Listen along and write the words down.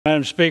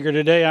Madam Speaker,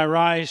 today I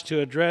rise to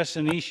address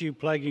an issue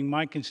plaguing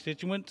my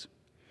constituents,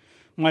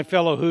 my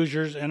fellow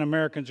Hoosiers, and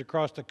Americans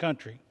across the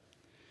country: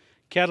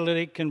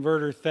 catalytic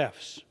converter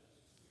thefts.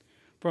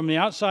 From the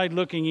outside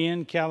looking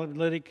in,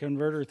 catalytic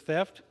converter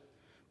theft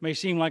may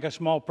seem like a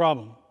small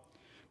problem,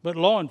 but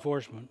law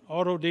enforcement,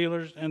 auto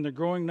dealers, and the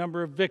growing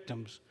number of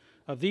victims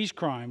of these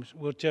crimes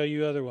will tell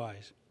you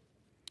otherwise.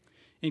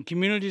 In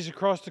communities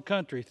across the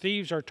country,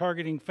 thieves are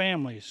targeting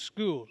families,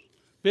 schools,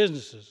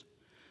 businesses,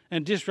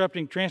 and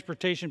disrupting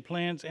transportation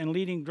plans and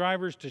leading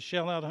drivers to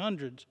shell out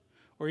hundreds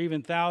or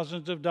even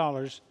thousands of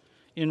dollars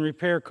in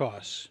repair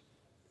costs.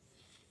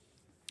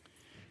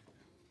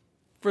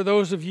 For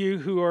those of you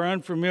who are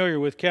unfamiliar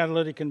with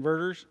catalytic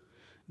converters,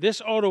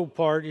 this auto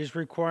part is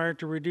required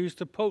to reduce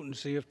the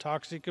potency of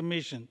toxic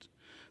emissions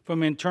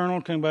from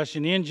internal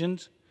combustion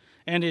engines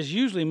and is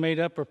usually made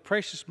up of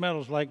precious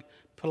metals like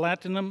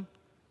platinum,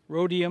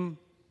 rhodium,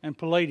 and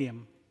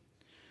palladium,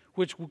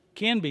 which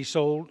can be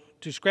sold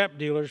to scrap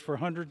dealers for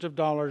hundreds of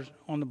dollars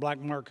on the black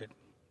market.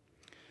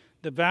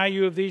 The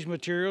value of these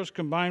materials,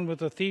 combined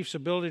with a thief's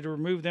ability to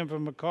remove them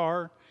from a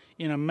car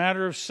in a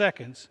matter of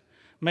seconds,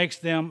 makes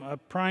them a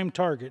prime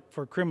target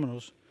for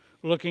criminals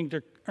looking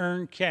to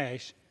earn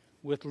cash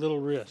with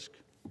little risk.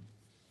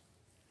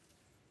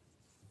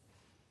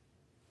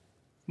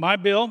 My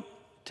bill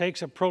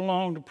takes a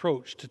prolonged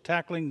approach to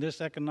tackling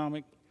this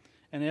economic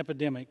and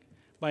epidemic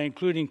by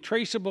including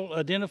traceable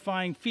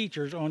identifying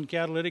features on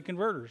catalytic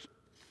converters,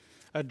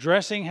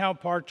 addressing how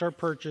parts are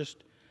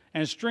purchased,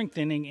 and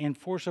strengthening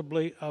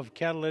enforceability of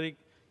catalytic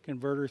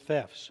converter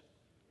thefts.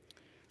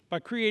 By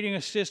creating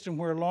a system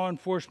where law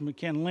enforcement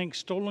can link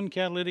stolen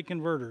catalytic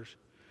converters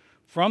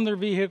from their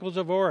vehicles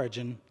of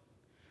origin,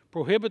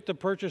 prohibit the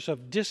purchase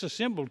of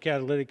disassembled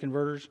catalytic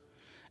converters,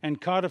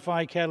 and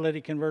codify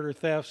catalytic converter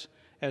thefts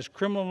as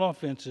criminal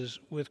offenses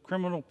with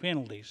criminal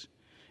penalties,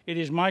 it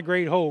is my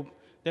great hope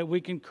that we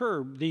can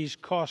curb these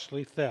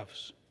costly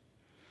thefts.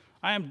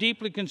 I am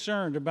deeply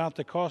concerned about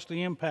the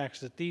costly impacts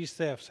that these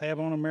thefts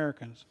have on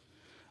Americans,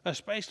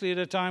 especially at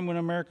a time when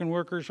American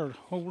workers are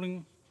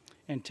holding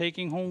and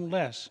taking home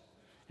less,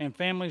 and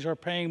families are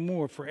paying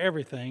more for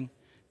everything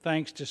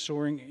thanks to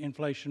soaring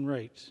inflation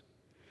rates.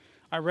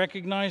 I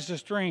recognize the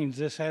strains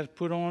this has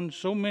put on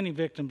so many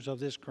victims of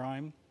this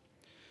crime,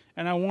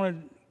 and I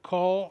want to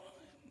call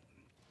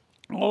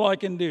all I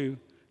can do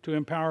to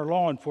empower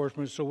law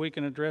enforcement so we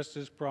can address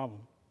this problem.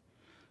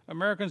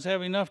 Americans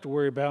have enough to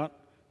worry about.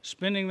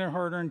 Spending their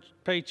hard-earned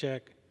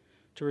paycheck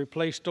to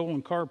replace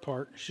stolen car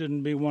parts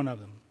shouldn't be one of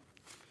them.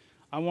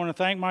 I want to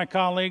thank my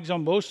colleagues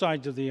on both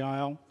sides of the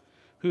aisle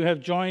who have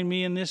joined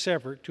me in this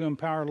effort to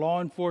empower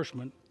law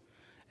enforcement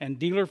and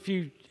deter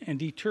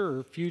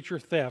future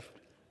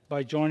theft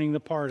by joining the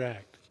PART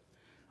Act.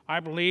 I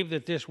believe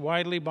that this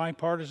widely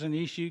bipartisan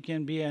issue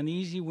can be an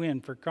easy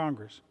win for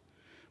Congress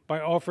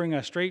by offering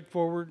a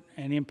straightforward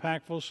and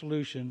impactful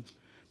solution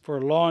for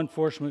law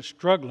enforcement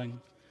struggling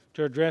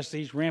to address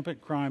these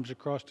rampant crimes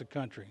across the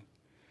country.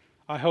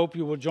 I hope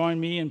you will join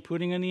me in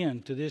putting an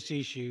end to this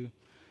issue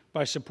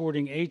by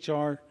supporting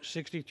H.R.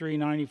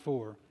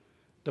 6394,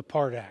 the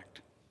PART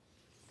Act.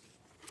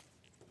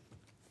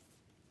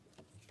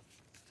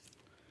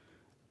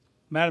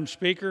 Madam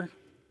Speaker,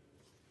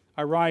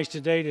 I rise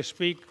today to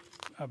speak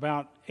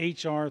about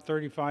H.R.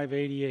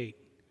 3588.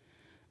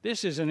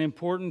 This is an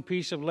important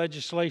piece of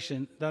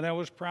legislation that I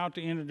was proud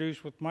to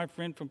introduce with my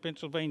friend from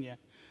Pennsylvania,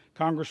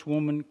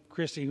 Congresswoman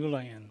Chrissy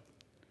Houlihan.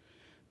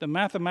 The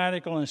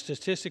Mathematical and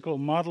Statistical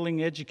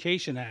Modeling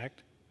Education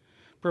Act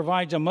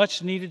provides a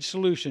much-needed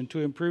solution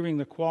to improving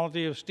the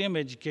quality of STEM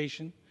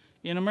education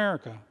in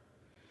America.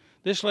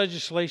 This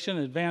legislation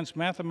advanced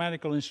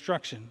mathematical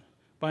instruction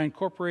by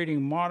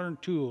incorporating modern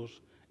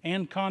tools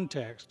and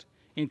context,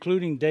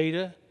 including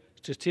data,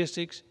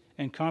 statistics,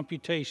 and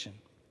computation.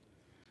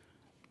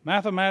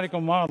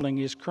 Mathematical modeling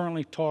is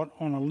currently taught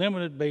on a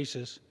limited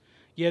basis,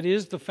 yet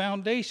is the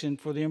foundation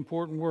for the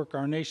important work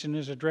our nation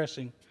is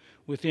addressing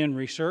within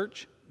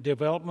research,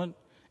 development,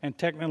 and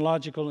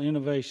technological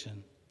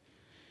innovation.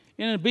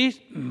 In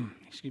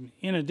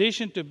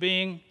addition to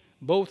being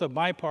both a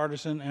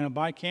bipartisan and a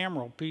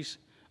bicameral piece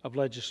of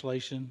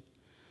legislation,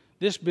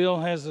 this bill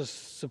has the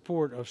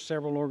support of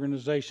several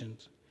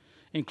organizations,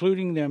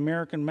 including the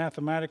American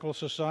Mathematical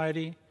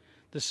Society,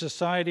 the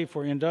Society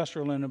for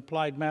Industrial and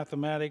Applied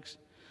Mathematics,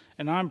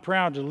 and I'm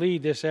proud to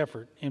lead this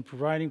effort in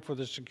providing for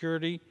the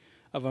security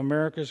of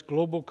America's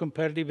global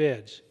competitive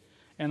edge,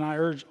 and I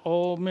urge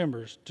all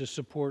members to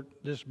support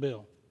this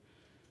bill.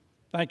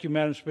 Thank you,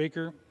 Madam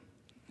Speaker,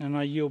 and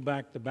I yield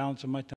back the balance of my time.